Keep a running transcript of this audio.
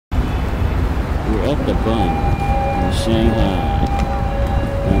the Bund-Shanghai.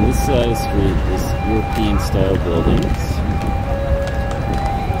 On this side of the street is European-style buildings.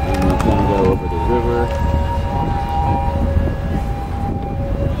 And we're going to go over the river.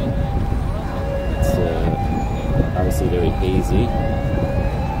 It's obviously very hazy,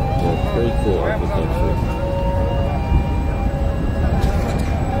 but very cool architecture.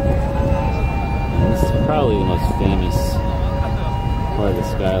 And this is probably the most famous part of the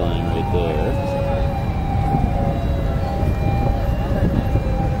skyline right there.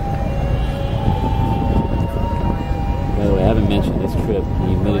 By the way, I haven't mentioned this trip. The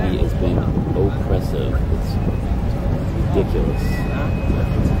humidity has been oppressive. It's ridiculous.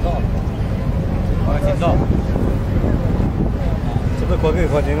 I'm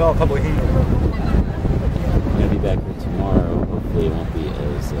gonna be back here tomorrow. Hopefully it won't be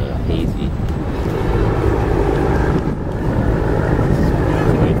as hazy.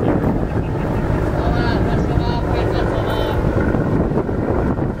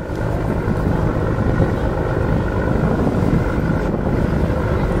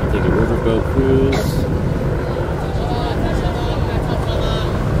 Take a riverboat cruise.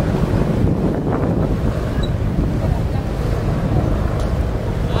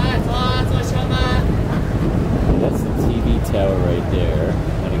 Tower right there.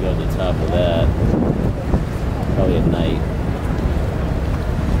 I'm gonna go to the top of that. Probably at night.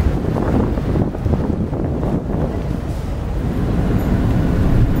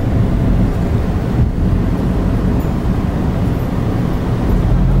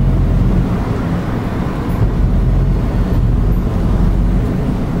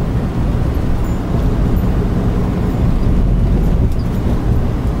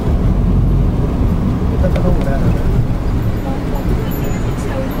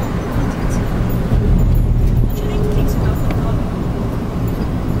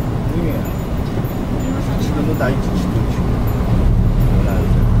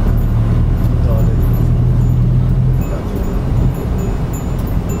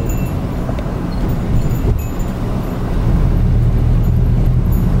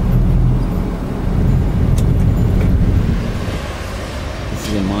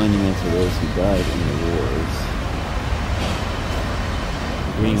 A monument to those who died in the wars.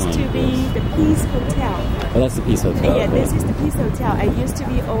 Used to be the Peace Hotel. Oh, that's the Peace Hotel. Yeah, this is the Peace Hotel. It used to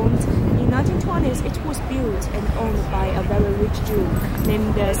be owned in 1920s. It was built and owned by a very rich Jew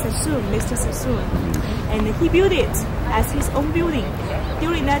named Sassoon, Mr. Sassoon, and he built it as his own building.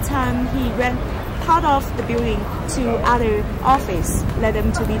 During that time, he rent part of the building to other office, let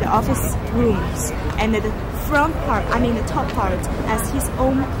them to be the office rooms, and the front part, I mean the top part, as his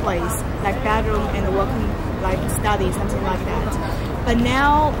own place, like bedroom and working, like study, something like that. But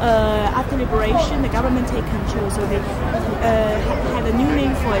now, after liberation, the government take control, so they had a new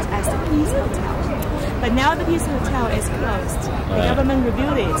name for it as the Peace Hotel. But now the Peace Hotel is closed. The government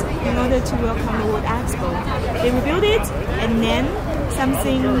rebuilt it in order to welcome the World Expo. They rebuilt it, and then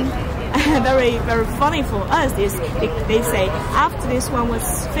something very, very funny for us is they say after this one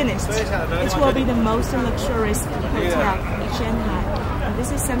was finished, it will be the most luxurious hotel in Shanghai. And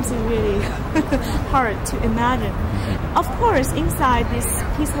this is something really hard to imagine. Of course, inside this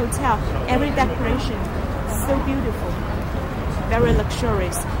Peace Hotel, every decoration is so beautiful, very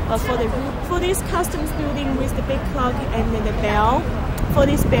luxurious. But for this customs building with the big clock and then the bell, for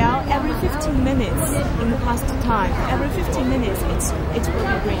this bell, every 15 minutes in the past time, every 15 minutes it will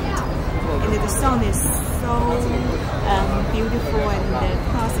be ringed. And the sound is so beautiful and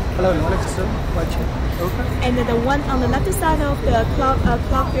classic. And the one on the left side of the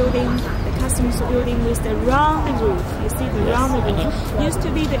clock building, the customs building with the round roof. You see the round roof used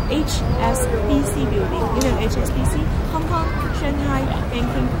to be the HSBC building. You know HSBC, Hong Kong Shanghai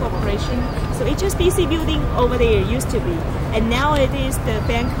Banking Corporation. So HSBC building over there used to be, and now it is the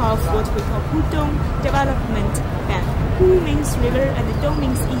bank of what we call Pudong Development Bank. Pu means river and the Dong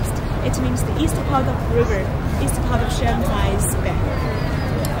means east. It means the east part of the river, east part of Shanghai's bank.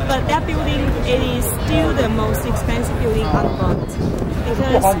 But that building, it is still the most expensive building on the Bund.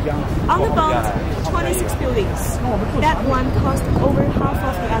 Because on the Bund, 26 buildings, that one cost over half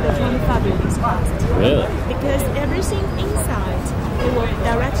of the other 25 buildings cost. Really? Because everything inside, they were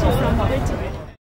directly from Britain.